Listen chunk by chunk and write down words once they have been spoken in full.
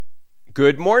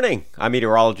Good morning. I'm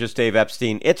meteorologist Dave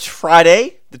Epstein. It's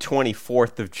Friday, the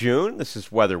 24th of June. This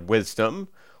is Weather Wisdom.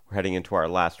 We're heading into our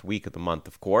last week of the month,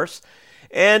 of course.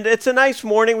 And it's a nice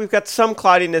morning. We've got some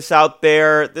cloudiness out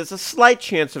there. There's a slight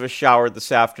chance of a shower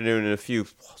this afternoon in a few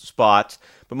spots,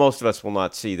 but most of us will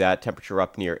not see that. Temperature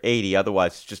up near 80.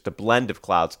 Otherwise, it's just a blend of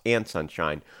clouds and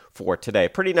sunshine for today.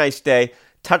 Pretty nice day.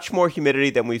 Touch more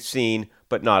humidity than we've seen,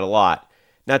 but not a lot.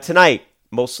 Now, tonight,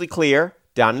 mostly clear.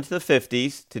 Down into the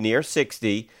 50s to near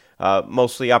 60,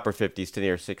 mostly upper 50s to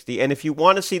near 60. And if you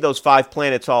want to see those five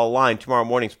planets all aligned, tomorrow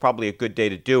morning is probably a good day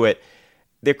to do it.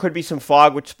 There could be some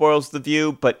fog, which spoils the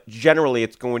view, but generally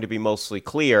it's going to be mostly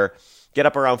clear. Get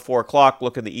up around 4 o'clock,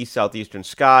 look in the east-southeastern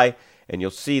sky, and you'll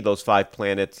see those five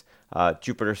planets,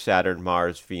 Jupiter, Saturn,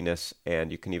 Mars, Venus, and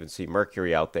you can even see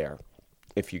Mercury out there.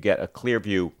 If you get a clear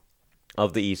view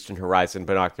of the eastern horizon,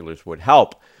 binoculars would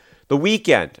help. The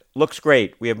weekend looks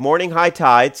great. We have morning high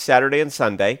tides Saturday and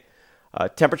Sunday.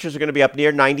 Temperatures are going to be up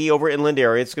near 90 over inland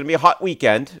areas. It's going to be a hot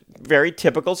weekend, very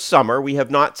typical summer. We have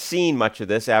not seen much of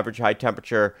this. Average high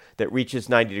temperature that reaches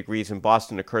 90 degrees in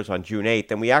Boston occurs on June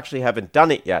 8th, and we actually haven't done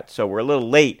it yet, so we're a little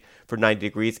late for 90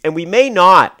 degrees. And we may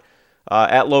not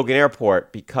at Logan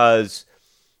Airport because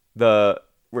the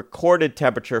recorded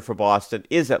temperature for Boston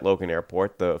is at Logan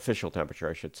Airport, the official temperature,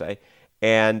 I should say.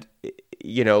 And,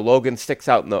 you know, Logan sticks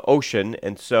out in the ocean,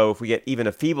 and so if we get even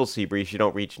a feeble sea breeze, you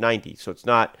don't reach 90. So it's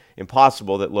not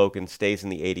impossible that Logan stays in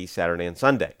the 80s Saturday and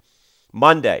Sunday.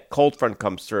 Monday, cold front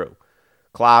comes through.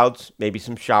 Clouds, maybe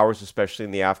some showers, especially in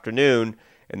the afternoon,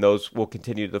 and those will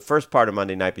continue the first part of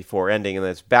Monday night before ending, and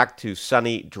then it's back to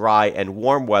sunny, dry, and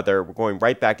warm weather. We're going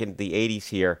right back into the 80s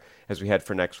here as we head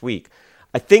for next week.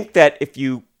 I think that if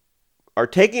you are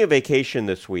taking a vacation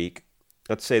this week,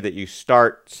 let's say that you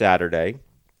start Saturday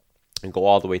and go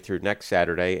all the way through next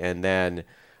Saturday, and then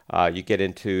you get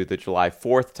into the July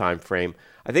 4th time frame.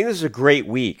 I think this is a great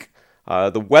week.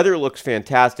 The weather looks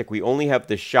fantastic. We only have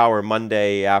the shower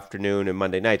Monday afternoon and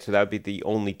Monday night, so that would be the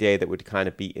only day that would kind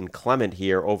of be inclement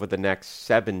here over the next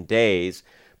 7 days.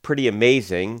 Pretty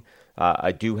amazing.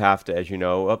 I do have to, as you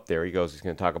know, there he goes. He's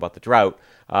going to talk about the drought.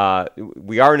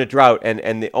 We are in a drought,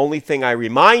 and the only thing I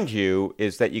remind you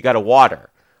is that you got to water.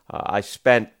 I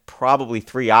spent probably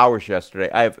 3 hours yesterday.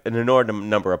 I have an inordinate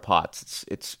number of pots.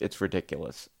 It's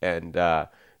ridiculous, and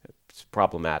it's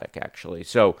problematic, actually.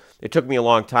 So it took me a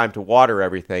long time to water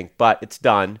everything, but it's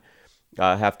done.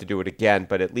 I have to do it again,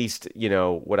 but at least, you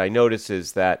know, what I notice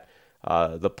is that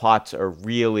the pots are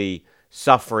really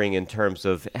suffering in terms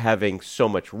of having so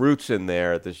much roots in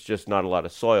there. There's just not a lot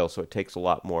of soil, so it takes a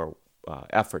lot more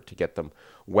effort to get them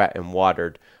wet and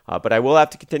watered. But I will have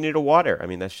to continue to water. I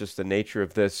mean, that's just the nature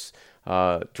of this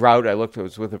drought. I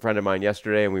was with a friend of mine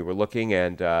yesterday, and we were looking,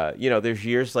 and, you know, there's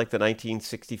years like the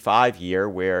 1965 year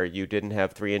where you didn't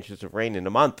have 3 inches of rain in a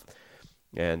month.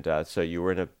 And so you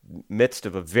were in the midst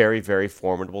of a very, very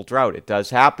formidable drought. It does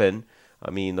happen. I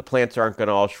mean, the plants aren't going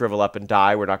to all shrivel up and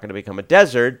die. We're not going to become a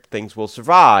desert. Things will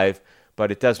survive.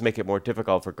 But it does make it more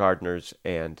difficult for gardeners,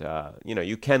 and, you know,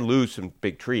 you can lose some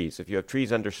big trees. If you have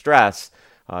trees under stress,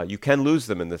 you can lose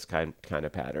them in this kind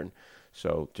of pattern.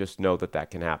 So just know that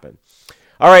can happen.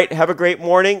 All right, have a great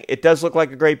morning. It does look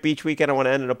like a great beach weekend. I want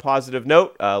to end on a positive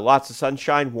note. Lots of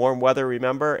sunshine, warm weather,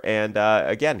 remember. And,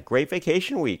 again, great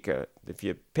vacation week. If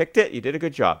you picked it, you did a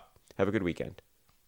good job. Have a good weekend.